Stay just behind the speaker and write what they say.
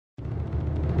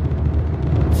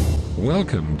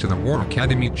Welcome to the War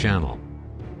Academy channel.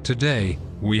 Today,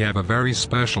 we have a very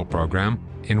special program,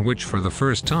 in which for the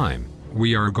first time,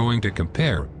 we are going to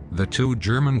compare the two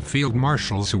German field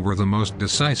marshals who were the most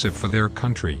decisive for their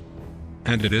country.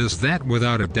 And it is that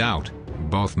without a doubt,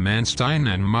 both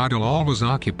Manstein and Marshal always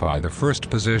occupy the first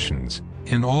positions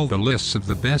in all the lists of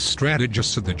the best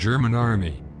strategists of the German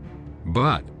army.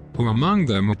 But, who among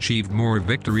them achieved more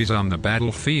victories on the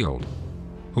battlefield?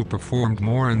 Who performed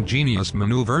more ingenious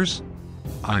maneuvers?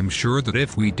 I'm sure that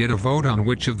if we did a vote on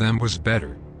which of them was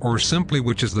better, or simply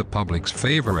which is the public's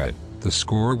favorite, the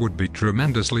score would be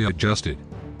tremendously adjusted.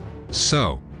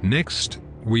 So, next,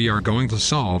 we are going to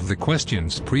solve the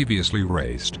questions previously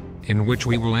raised, in which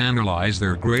we will analyze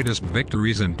their greatest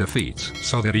victories and defeats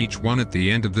so that each one at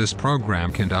the end of this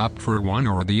program can opt for one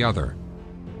or the other.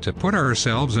 To put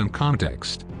ourselves in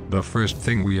context, the first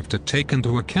thing we have to take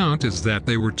into account is that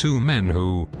they were two men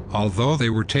who, although they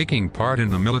were taking part in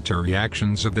the military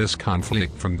actions of this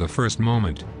conflict from the first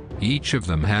moment, each of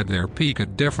them had their peak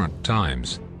at different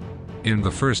times. In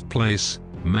the first place,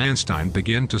 Manstein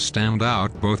began to stand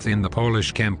out both in the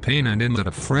Polish campaign and in that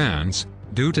of France,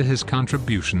 due to his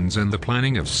contributions in the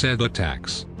planning of said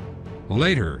attacks.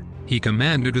 Later, he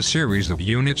commanded a series of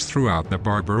units throughout the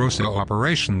Barbarossa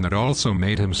operation that also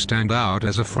made him stand out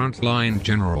as a front-line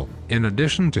general, in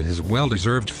addition to his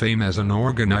well-deserved fame as an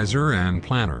organizer and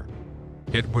planner.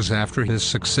 It was after his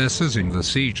successes in the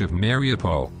siege of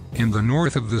Mariupol, in the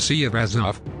north of the Sea of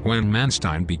Azov, when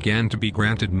Manstein began to be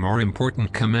granted more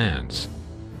important commands.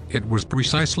 It was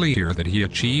precisely here that he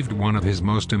achieved one of his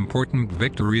most important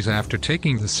victories after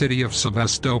taking the city of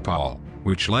Sevastopol,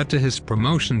 which led to his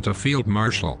promotion to Field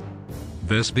Marshal.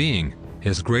 This being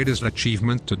his greatest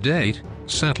achievement to date,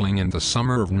 settling in the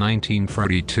summer of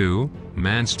 1942,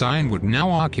 Manstein would now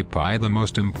occupy the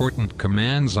most important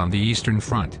commands on the Eastern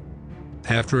Front.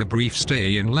 After a brief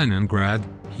stay in Leningrad,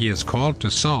 he is called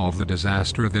to solve the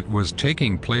disaster that was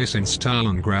taking place in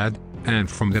Stalingrad, and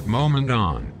from that moment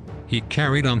on, he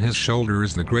carried on his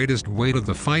shoulders the greatest weight of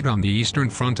the fight on the Eastern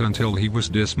Front until he was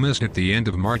dismissed at the end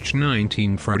of March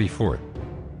 1944.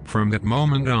 From that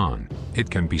moment on, it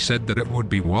can be said that it would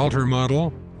be Walter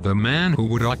Model, the man who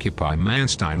would occupy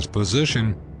Manstein's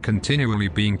position, continually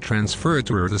being transferred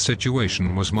to where the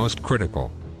situation was most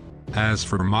critical. As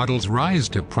for Model's rise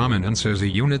to prominence as a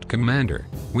unit commander,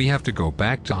 we have to go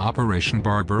back to Operation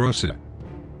Barbarossa.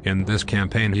 In this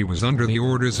campaign he was under the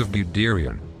orders of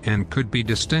Guderian, and could be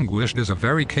distinguished as a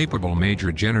very capable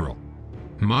major general.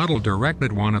 Model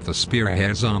directed one of the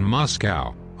spearheads on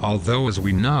Moscow, although as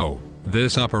we know,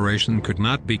 this operation could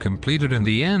not be completed in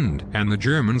the end and the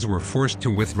Germans were forced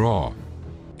to withdraw.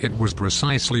 It was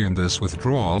precisely in this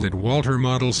withdrawal that Walter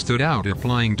Model stood out,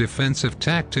 applying defensive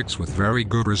tactics with very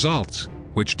good results,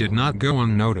 which did not go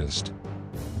unnoticed.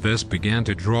 This began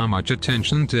to draw much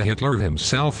attention to Hitler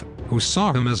himself, who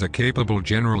saw him as a capable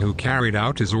general who carried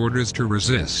out his orders to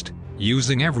resist,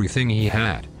 using everything he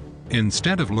had,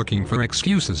 instead of looking for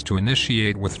excuses to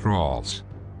initiate withdrawals.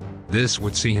 This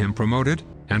would see him promoted,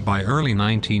 and by early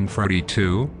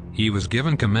 1942, he was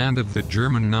given command of the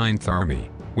German Ninth Army,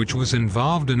 which was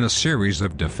involved in a series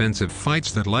of defensive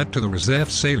fights that led to the Rzef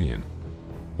salient.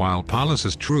 While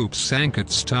Paulus's troops sank at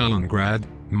Stalingrad,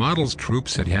 Model's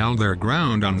troops had held their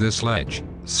ground on this ledge,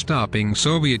 stopping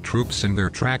Soviet troops in their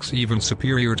tracks, even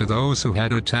superior to those who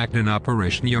had attacked in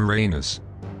Operation Uranus.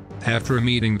 After a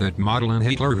meeting that Model and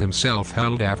Hitler himself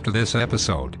held after this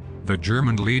episode, the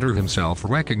German leader himself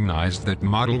recognized that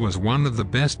Model was one of the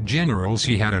best generals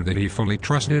he had and that he fully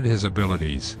trusted his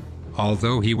abilities,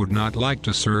 although he would not like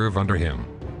to serve under him.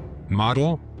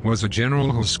 Model was a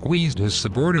general who squeezed his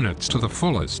subordinates to the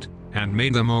fullest, and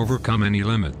made them overcome any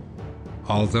limit.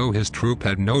 Although his troop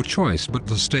had no choice but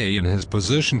to stay in his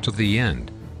position to the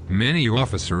end, many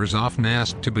officers often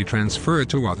asked to be transferred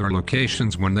to other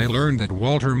locations when they learned that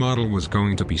Walter Model was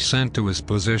going to be sent to his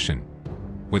position.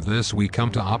 With this we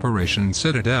come to Operation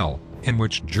Citadel, in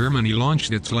which Germany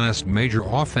launched its last major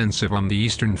offensive on the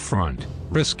Eastern Front,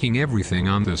 risking everything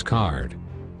on this card.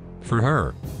 For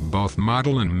her, both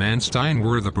Model and Manstein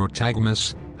were the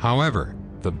protagonists. However,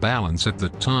 the balance at the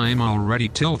time already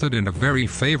tilted in a very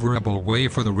favorable way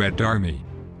for the Red Army.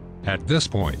 At this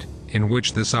point, in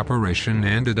which this operation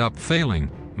ended up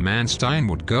failing, Manstein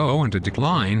would go into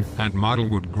decline and Model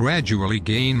would gradually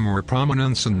gain more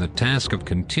prominence in the task of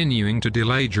continuing to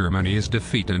delay Germany's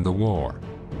defeat in the war.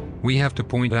 We have to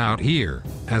point out here,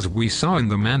 as we saw in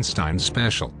the Manstein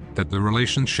special, that the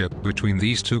relationship between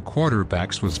these two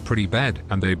quarterbacks was pretty bad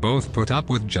and they both put up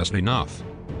with just enough.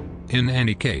 In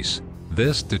any case,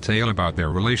 this detail about their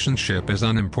relationship is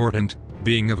unimportant,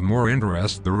 being of more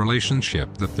interest the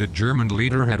relationship that the German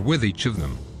leader had with each of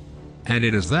them. And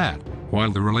it is that,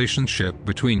 while the relationship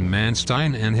between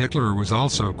Manstein and Hitler was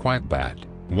also quite bad,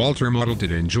 Walter Model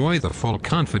did enjoy the full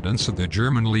confidence of the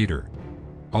German leader.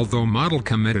 Although Model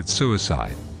committed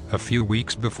suicide a few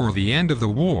weeks before the end of the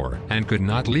war and could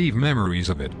not leave memories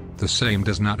of it, the same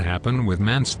does not happen with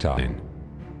Manstein.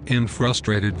 In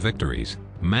Frustrated Victories,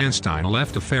 Manstein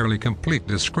left a fairly complete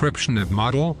description of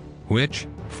Model, which,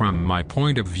 from my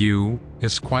point of view,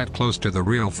 is quite close to the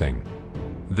real thing.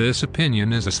 This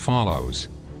opinion is as follows.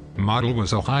 Model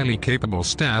was a highly capable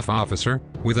staff officer,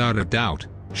 without a doubt,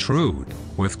 shrewd,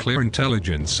 with clear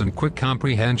intelligence and quick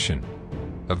comprehension.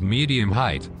 Of medium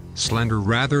height, slender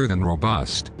rather than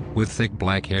robust, with thick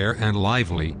black hair and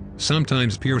lively,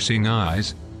 sometimes piercing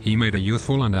eyes, he made a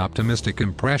youthful and optimistic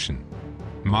impression.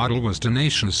 Model was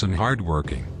tenacious and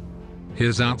hardworking.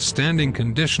 His outstanding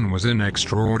condition was in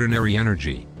extraordinary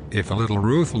energy, if a little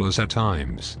ruthless at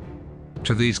times.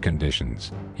 To these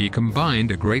conditions, he combined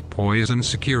a great poise and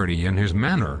security in his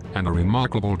manner and a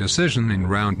remarkable decision and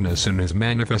roundness in his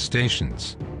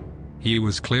manifestations. He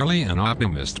was clearly an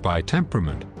optimist by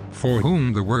temperament, for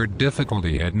whom the word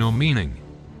difficulty had no meaning.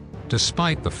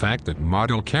 Despite the fact that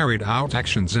Model carried out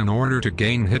actions in order to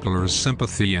gain Hitler's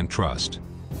sympathy and trust,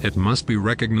 it must be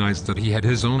recognized that he had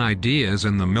his own ideas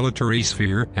in the military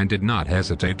sphere and did not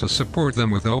hesitate to support them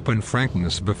with open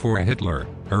frankness before Hitler,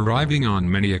 arriving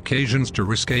on many occasions to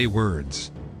risque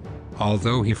words.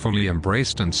 Although he fully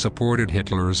embraced and supported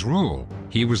Hitler's rule,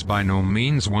 he was by no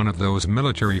means one of those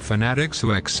military fanatics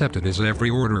who accepted his every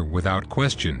order without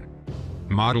question.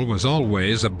 Model was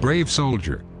always a brave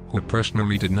soldier, who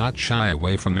personally did not shy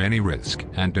away from any risk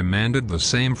and demanded the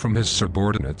same from his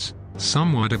subordinates,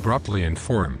 somewhat abruptly in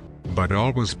form, but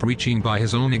always preaching by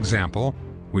his own example,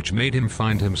 which made him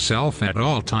find himself at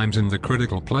all times in the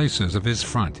critical places of his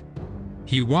front.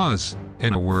 He was,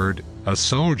 in a word, a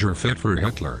soldier fit for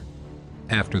Hitler.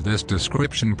 After this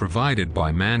description provided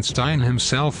by Manstein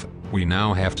himself, we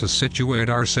now have to situate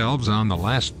ourselves on the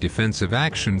last defensive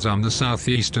actions on the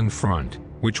southeastern front,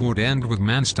 which would end with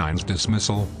Manstein's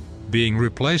dismissal, being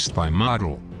replaced by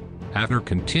Model. After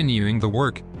continuing the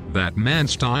work that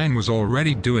Manstein was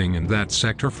already doing in that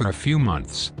sector for a few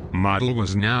months, Model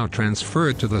was now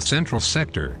transferred to the central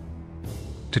sector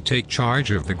to take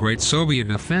charge of the great Soviet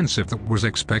offensive that was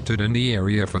expected in the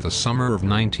area for the summer of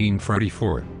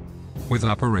 1944. With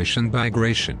Operation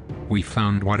Bagration, we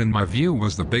found what in my view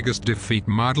was the biggest defeat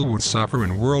Model would suffer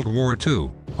in World War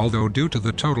II, although due to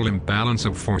the total imbalance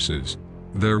of forces,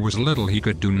 there was little he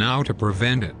could do now to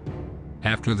prevent it.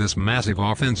 After this massive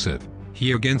offensive,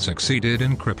 he again succeeded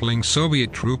in crippling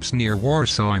Soviet troops near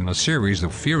Warsaw in a series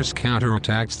of fierce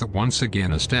counterattacks that once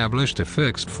again established a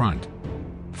fixed front.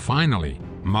 Finally,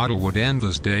 Model would end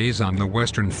his days on the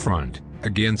Western Front,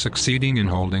 again succeeding in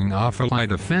holding off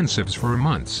Allied offensives for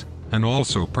months, and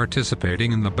also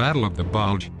participating in the Battle of the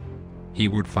Bulge. He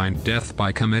would find death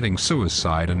by committing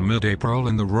suicide in mid-April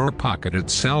in the Ruhr pocket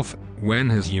itself, when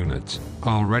his units,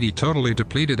 already totally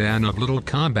depleted and of little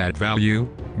combat value,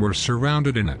 were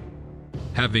surrounded in it.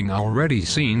 Having already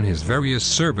seen his various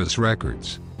service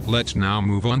records, let's now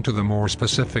move on to the more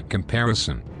specific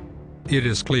comparison. It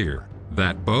is clear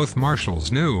that both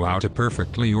marshals knew how to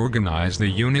perfectly organize the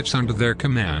units under their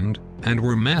command, and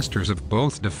were masters of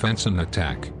both defense and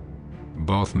attack.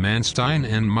 Both Manstein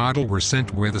and Model were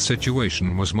sent where the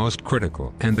situation was most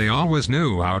critical, and they always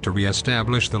knew how to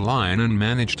re-establish the line and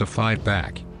manage to fight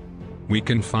back. We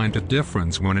can find a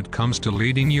difference when it comes to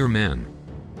leading your men.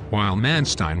 While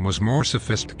Manstein was more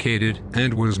sophisticated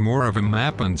and was more of a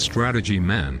map and strategy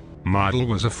man, Model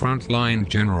was a front-line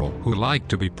general who liked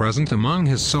to be present among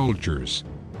his soldiers.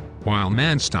 While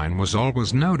Manstein was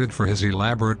always noted for his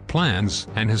elaborate plans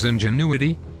and his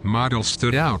ingenuity, Model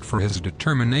stood out for his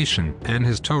determination and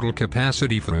his total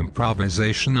capacity for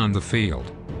improvisation on the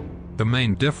field. The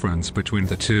main difference between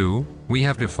the two, we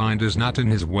have to find, is not in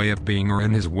his way of being or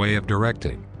in his way of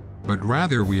directing, but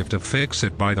rather we have to fix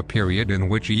it by the period in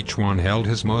which each one held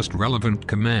his most relevant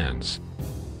commands.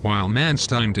 While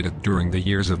Manstein did it during the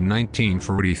years of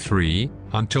 1943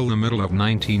 until the middle of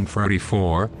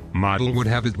 1944, Model would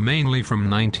have it mainly from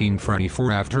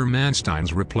 1944 after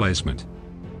Manstein's replacement.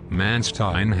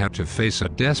 Manstein had to face a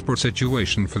desperate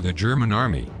situation for the German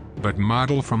army, but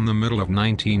Model from the middle of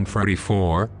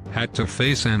 1944 had to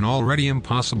face an already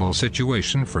impossible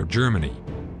situation for Germany.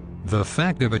 The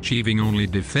fact of achieving only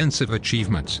defensive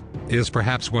achievements is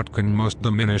perhaps what can most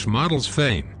diminish Model's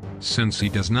fame, since he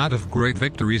does not have great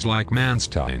victories like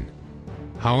Manstein.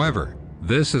 However,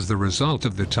 this is the result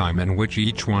of the time in which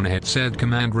each one had said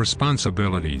command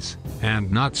responsibilities, and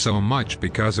not so much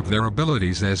because of their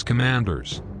abilities as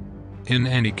commanders. in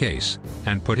any case,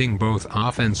 and putting both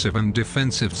offensive and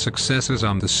defensive successes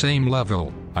on the same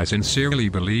level, I sincerely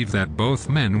believe that both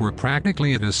men were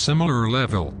practically at a similar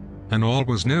level, and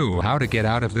always knew how to get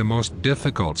out of the most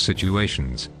difficult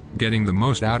situations, getting the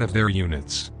most out of their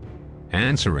units.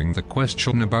 Answering the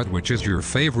question about which is your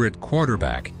favorite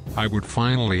quarterback, I would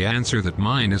finally answer that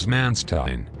mine is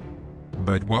Manstein.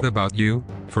 But what about you?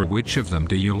 For which of them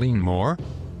do you lean more?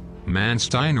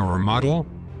 Manstein or Model?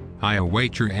 I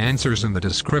await your answers in the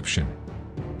description.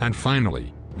 And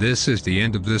finally, this is the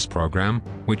end of this program,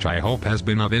 which I hope has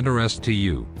been of interest to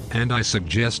you, and I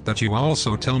suggest that you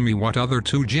also tell me what other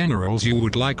two generals you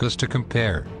would like us to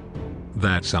compare.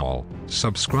 That's all.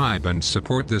 Subscribe and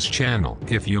support this channel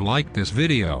if you like this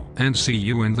video, and see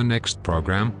you in the next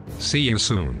program. See you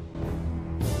soon.